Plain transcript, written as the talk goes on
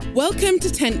Welcome to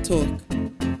Tent Talk,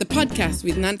 the podcast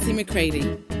with Nancy McCready,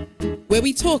 where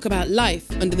we talk about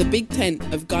life under the big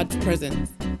tent of God's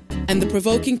presence and the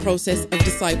provoking process of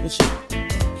discipleship.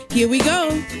 Here we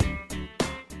go.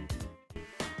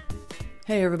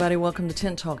 Hey everybody, welcome to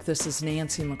Tent Talk. This is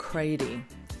Nancy McCready.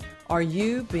 Are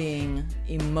you being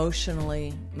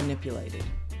emotionally manipulated?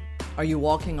 Are you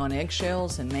walking on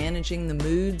eggshells and managing the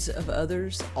moods of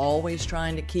others, always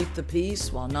trying to keep the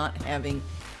peace while not having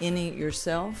any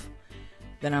yourself?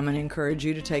 Then I'm going to encourage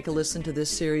you to take a listen to this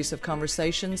series of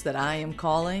conversations that I am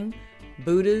calling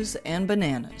Buddhas and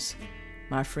Bananas.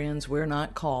 My friends, we're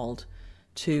not called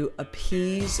to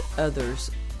appease others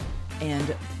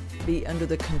and be under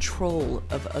the control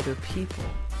of other people.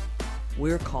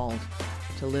 We're called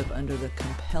to live under the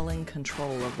compelling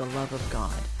control of the love of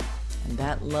God. And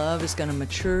that love is going to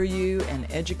mature you and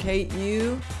educate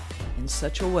you in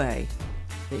such a way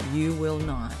that you will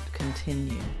not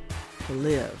continue to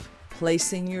live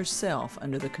placing yourself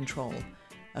under the control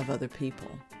of other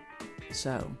people.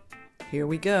 So, here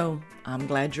we go. I'm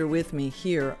glad you're with me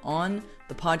here on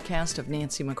the podcast of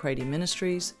Nancy McCready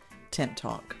Ministries, Tent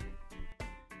Talk.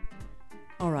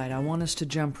 All right, I want us to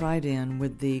jump right in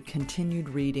with the continued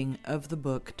reading of the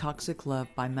book Toxic Love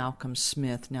by Malcolm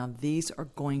Smith. Now, these are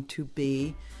going to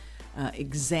be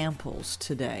examples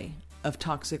today of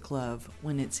toxic love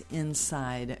when it's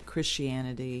inside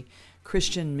Christianity,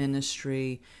 Christian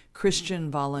ministry,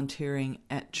 Christian volunteering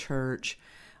at church.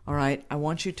 All right, I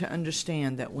want you to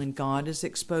understand that when God is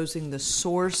exposing the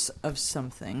source of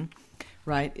something,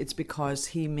 right, it's because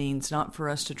he means not for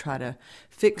us to try to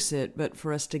fix it, but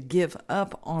for us to give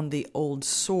up on the old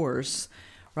source,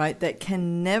 right, that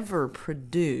can never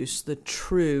produce the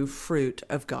true fruit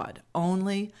of God.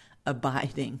 Only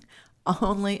abiding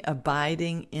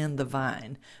in the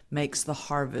vine makes the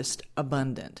harvest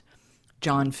abundant.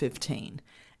 John 15.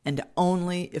 And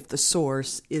only if the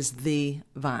source is the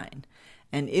vine.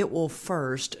 And it will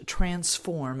first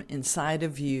transform inside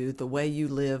of you the way you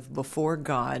live before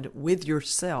God, with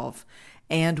yourself,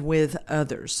 and with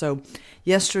others. So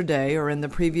yesterday, or in the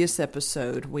previous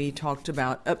episode, we talked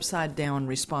about upside down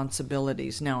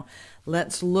responsibilities. Now,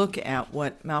 let's look at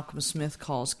what Malcolm Smith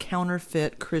calls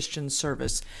counterfeit Christian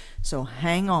service. So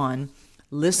hang on,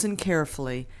 listen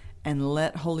carefully, and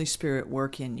let Holy Spirit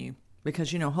work in you.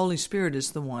 Because, Holy Spirit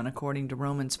is the one, according to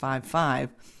Romans 5:5,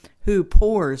 who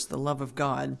pours the love of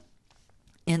God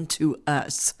into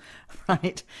us,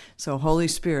 right? So Holy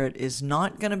Spirit is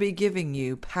not going to be giving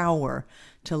you power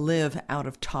to live out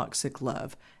of toxic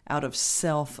love, out of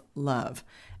self-love,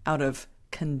 out of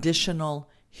conditional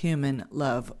human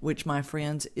love, which, my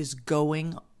friends, is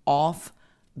going off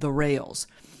the rails.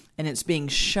 And it's being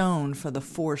shown for the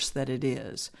force that it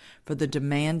is, for the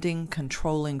demanding,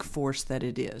 controlling force that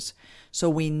it is. So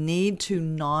we need to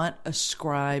not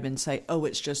ascribe and say, oh,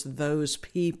 it's just those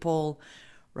people,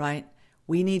 right?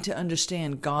 We need to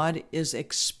understand God is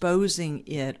exposing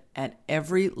it at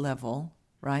every level,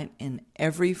 right, in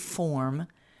every form,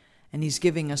 and he's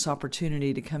giving us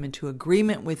opportunity to come into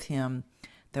agreement with him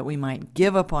that we might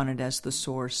give up on it as the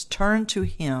source, turn to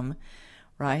him,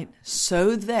 right?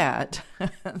 So that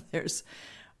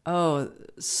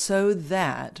so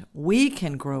that we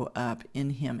can grow up in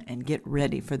him and get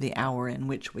ready for the hour in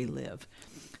which we live.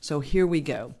 So here we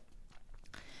go.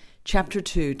 Chapter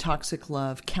 2, Toxic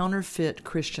Love, Counterfeit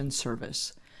Christian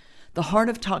Service. The heart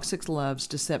of toxic love's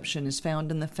deception is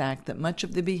found in the fact that much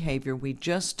of the behavior we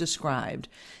just described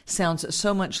sounds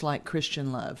so much like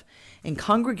Christian love. In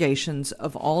congregations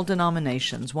of all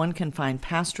denominations, one can find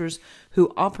pastors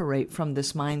who operate from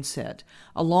this mindset,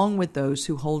 along with those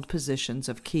who hold positions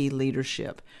of key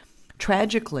leadership.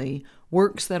 Tragically,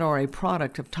 works that are a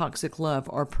product of toxic love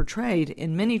are portrayed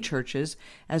in many churches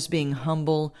as being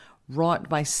humble, wrought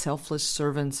by selfless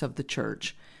servants of the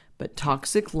church. But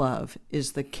toxic love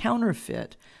is the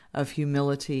counterfeit of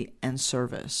humility and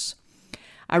service.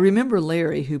 I remember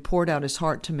Larry, who poured out his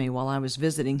heart to me while I was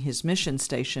visiting his mission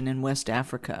station in West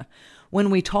Africa.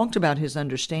 When we talked about his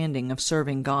understanding of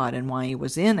serving God and why he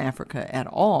was in Africa at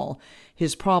all,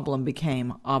 his problem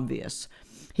became obvious.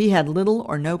 He had little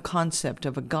or no concept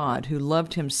of a God who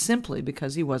loved him simply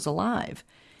because he was alive.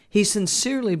 He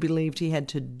sincerely believed he had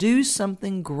to do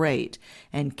something great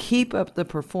and keep up the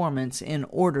performance in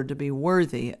order to be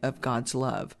worthy of God's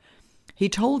love. He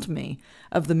told me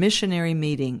of the missionary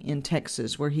meeting in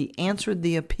Texas where he answered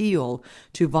the appeal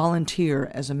to volunteer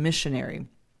as a missionary.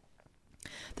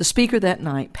 The speaker that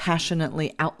night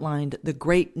passionately outlined the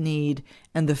great need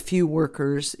and the few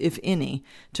workers, if any,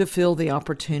 to fill the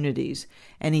opportunities,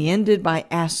 and he ended by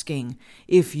asking,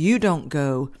 "If you don't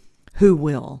go, who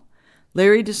will?"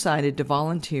 Larry decided to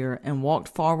volunteer and walked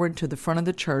forward to the front of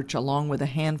the church along with a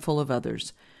handful of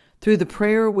others. Through the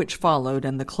prayer which followed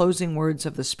and the closing words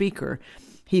of the speaker,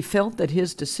 he felt that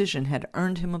his decision had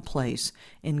earned him a place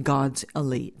in God's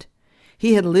elite.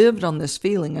 He had lived on this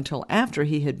feeling until after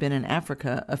he had been in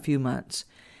Africa a few months.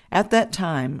 At that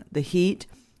time, the heat,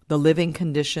 the living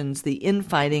conditions, the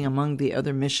infighting among the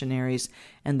other missionaries,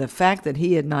 and the fact that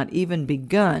he had not even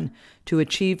begun to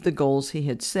achieve the goals he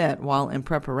had set while in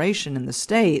preparation in the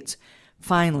States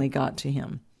finally got to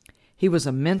him. He was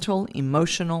a mental,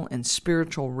 emotional, and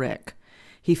spiritual wreck.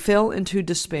 He fell into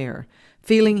despair,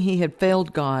 feeling he had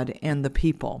failed God and the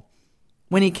people.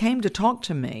 When he came to talk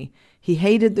to me, he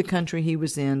hated the country he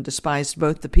was in, despised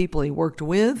both the people he worked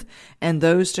with and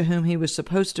those to whom he was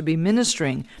supposed to be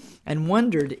ministering, and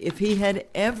wondered if he had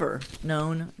ever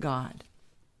known God.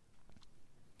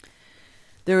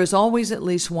 There is always at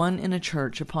least one in a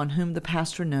church upon whom the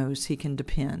pastor knows he can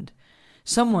depend,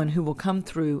 someone who will come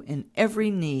through in every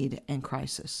need and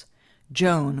crisis.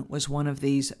 Joan was one of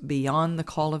these beyond the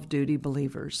call of duty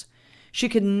believers. She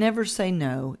could never say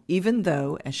no, even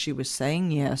though, as she was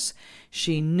saying yes,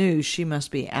 she knew she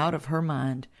must be out of her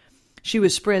mind. She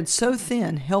was spread so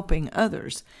thin helping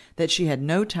others that she had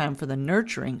no time for the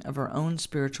nurturing of her own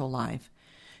spiritual life.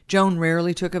 Joan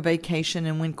rarely took a vacation,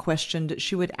 and when questioned,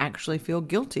 she would actually feel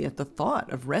guilty at the thought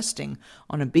of resting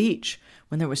on a beach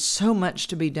when there was so much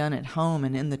to be done at home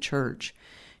and in the church.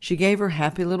 She gave her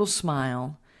happy little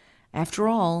smile. After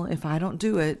all, if I don't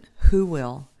do it, who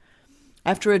will?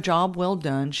 After a job well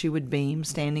done, she would beam,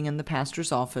 standing in the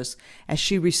pastor's office, as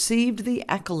she received the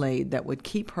accolade that would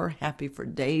keep her happy for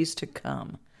days to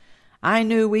come. I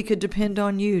knew we could depend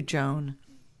on you, Joan.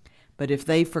 But if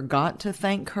they forgot to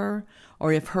thank her,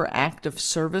 or if her act of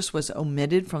service was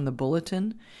omitted from the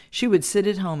bulletin, she would sit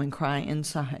at home and cry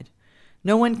inside.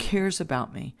 No one cares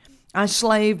about me. I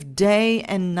slave day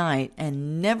and night,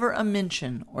 and never a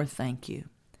mention or thank you.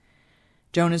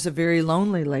 Joan is a very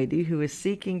lonely lady who is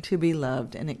seeking to be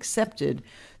loved and accepted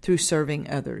through serving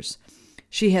others.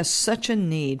 She has such a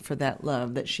need for that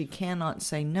love that she cannot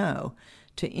say no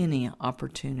to any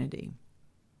opportunity.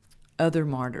 Other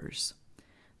martyrs.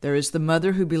 There is the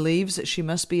mother who believes that she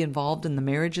must be involved in the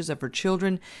marriages of her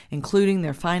children, including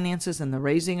their finances and the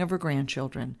raising of her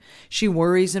grandchildren. She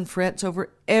worries and frets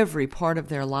over every part of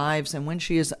their lives, and when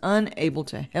she is unable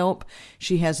to help,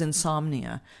 she has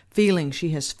insomnia, feeling she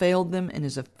has failed them and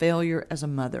is a failure as a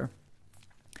mother.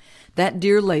 That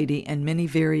dear lady, and many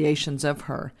variations of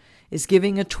her, is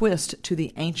giving a twist to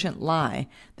the ancient lie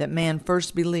that man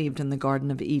first believed in the Garden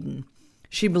of Eden.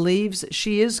 She believes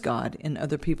she is God in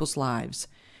other people's lives.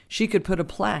 She could put a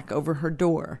plaque over her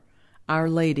door, Our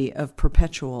Lady of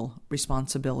Perpetual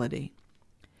Responsibility.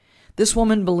 This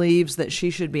woman believes that she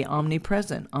should be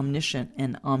omnipresent, omniscient,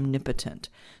 and omnipotent,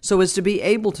 so as to be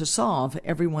able to solve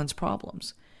everyone's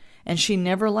problems. And she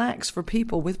never lacks for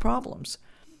people with problems.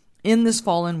 In this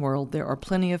fallen world, there are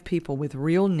plenty of people with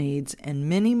real needs, and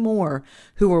many more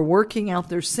who are working out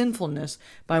their sinfulness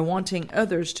by wanting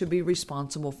others to be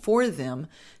responsible for them,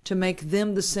 to make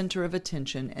them the center of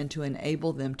attention, and to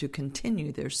enable them to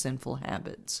continue their sinful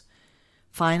habits.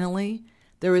 Finally,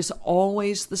 there is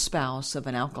always the spouse of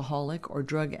an alcoholic or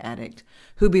drug addict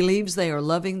who believes they are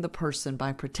loving the person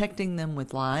by protecting them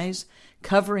with lies,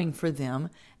 covering for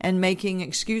them, and making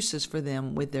excuses for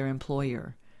them with their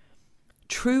employer.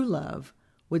 True love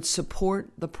would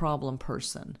support the problem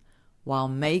person while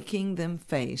making them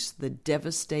face the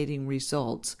devastating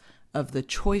results of the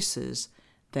choices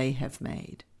they have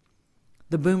made.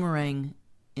 The boomerang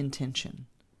intention.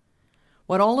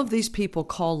 What all of these people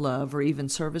call love or even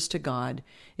service to God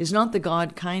is not the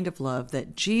God kind of love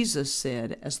that Jesus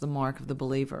said as the mark of the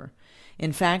believer.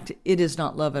 In fact, it is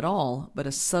not love at all, but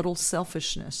a subtle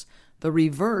selfishness, the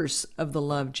reverse of the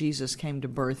love Jesus came to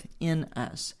birth in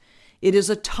us. It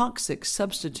is a toxic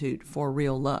substitute for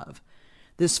real love.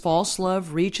 This false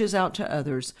love reaches out to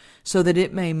others so that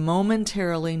it may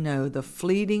momentarily know the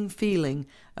fleeting feeling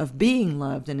of being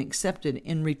loved and accepted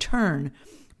in return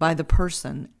by the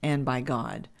person and by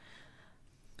God.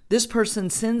 This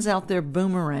person sends out their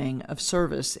boomerang of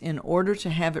service in order to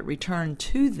have it returned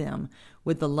to them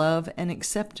with the love and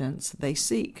acceptance they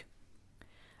seek.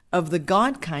 Of the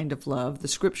God kind of love, the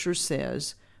Scripture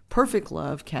says, perfect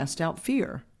love casts out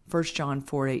fear. 1 John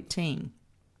 4:18.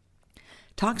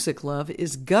 Toxic love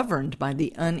is governed by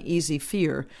the uneasy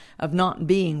fear of not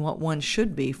being what one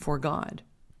should be for God.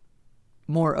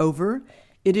 Moreover,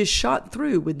 it is shot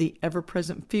through with the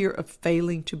ever-present fear of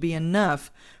failing to be enough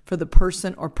for the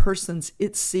person or persons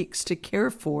it seeks to care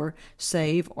for,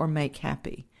 save, or make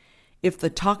happy. If the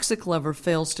toxic lover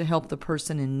fails to help the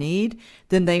person in need,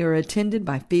 then they are attended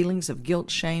by feelings of guilt,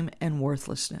 shame, and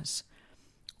worthlessness.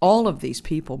 All of these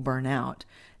people burn out,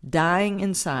 dying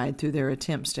inside through their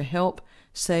attempts to help,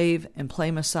 save, and play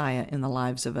Messiah in the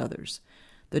lives of others.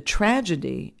 The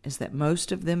tragedy is that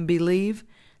most of them believe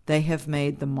they have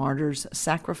made the martyr's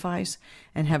sacrifice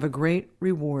and have a great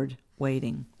reward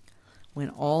waiting, when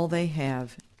all they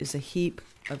have is a heap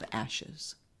of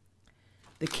ashes.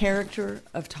 The character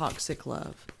of toxic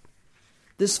love.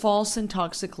 This false and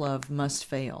toxic love must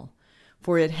fail,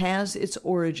 for it has its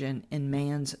origin in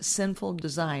man's sinful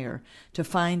desire to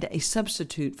find a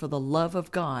substitute for the love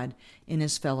of God in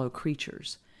his fellow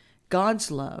creatures.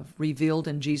 God's love, revealed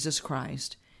in Jesus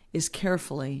Christ, is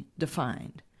carefully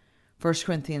defined. 1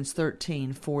 Corinthians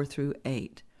 13,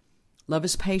 4-8. Love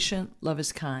is patient, love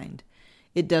is kind.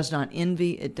 It does not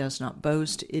envy, it does not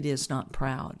boast, it is not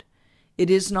proud. It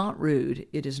is not rude,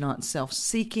 it is not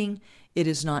self-seeking, it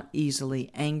is not easily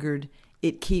angered,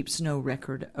 it keeps no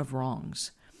record of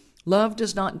wrongs. Love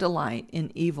does not delight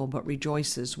in evil, but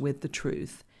rejoices with the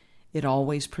truth. It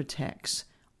always protects,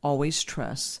 always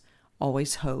trusts,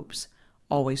 always hopes,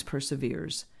 always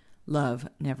perseveres. Love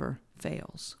never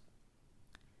fails.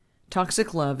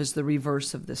 Toxic love is the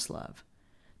reverse of this love.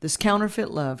 This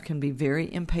counterfeit love can be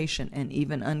very impatient and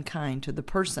even unkind to the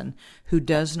person who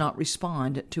does not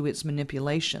respond to its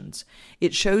manipulations.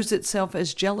 It shows itself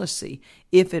as jealousy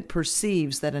if it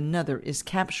perceives that another is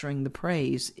capturing the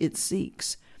praise it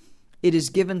seeks. It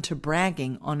is given to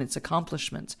bragging on its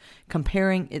accomplishments,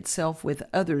 comparing itself with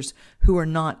others who are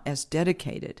not as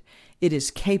dedicated. It is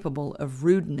capable of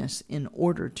rudeness in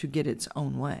order to get its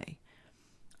own way.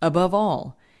 Above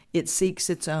all, it seeks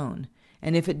its own.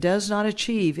 And if it does not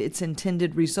achieve its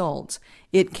intended results,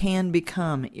 it can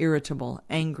become irritable,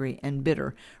 angry, and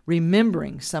bitter,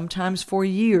 remembering, sometimes for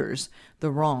years,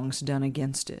 the wrongs done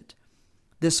against it.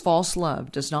 This false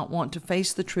love does not want to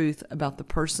face the truth about the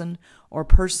person or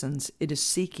persons it is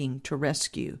seeking to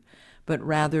rescue, but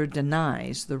rather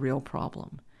denies the real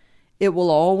problem. It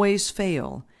will always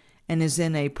fail and is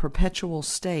in a perpetual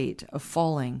state of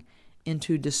falling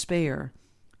into despair,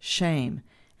 shame,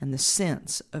 and the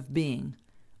sense of being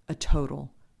a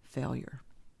total failure.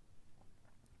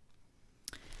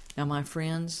 Now, my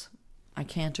friends, I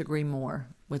can't agree more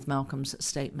with Malcolm's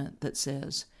statement that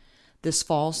says, this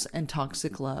false and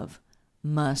toxic love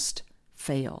must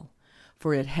fail,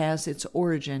 for it has its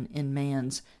origin in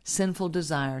man's sinful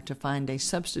desire to find a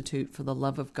substitute for the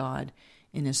love of God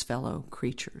in his fellow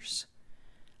creatures.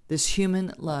 This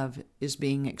human love is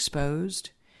being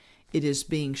exposed. It is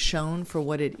being shown for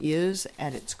what it is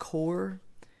at its core.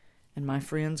 And my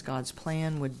friends, God's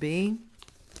plan would be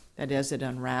that as it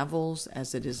unravels,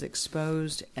 as it is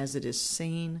exposed, as it is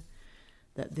seen,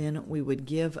 that then we would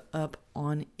give up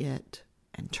on it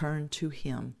and turn to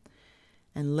Him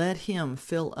and let Him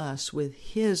fill us with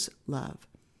His love.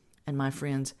 And my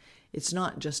friends, it's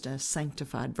not just a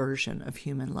sanctified version of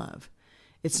human love.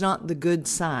 It's not the good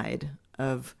side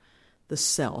of the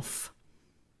self.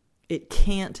 It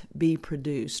can't be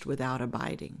produced without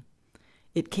abiding.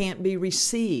 It can't be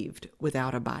received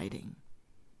without abiding.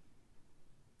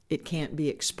 It can't be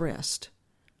expressed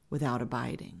without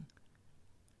abiding.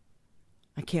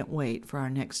 I can't wait for our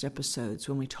next episodes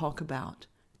when we talk about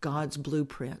God's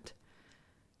blueprint,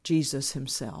 Jesus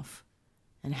Himself,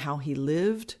 and how He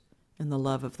lived in the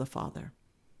love of the Father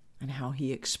and how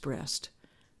He expressed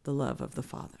the love of the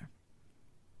Father.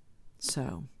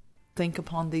 So, think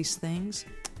upon these things,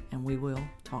 and we will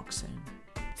talk soon.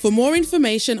 For more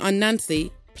information on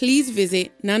Nancy, please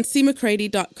visit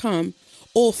nancymccready.com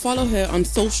or follow her on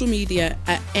social media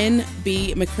at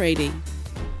NB McCready.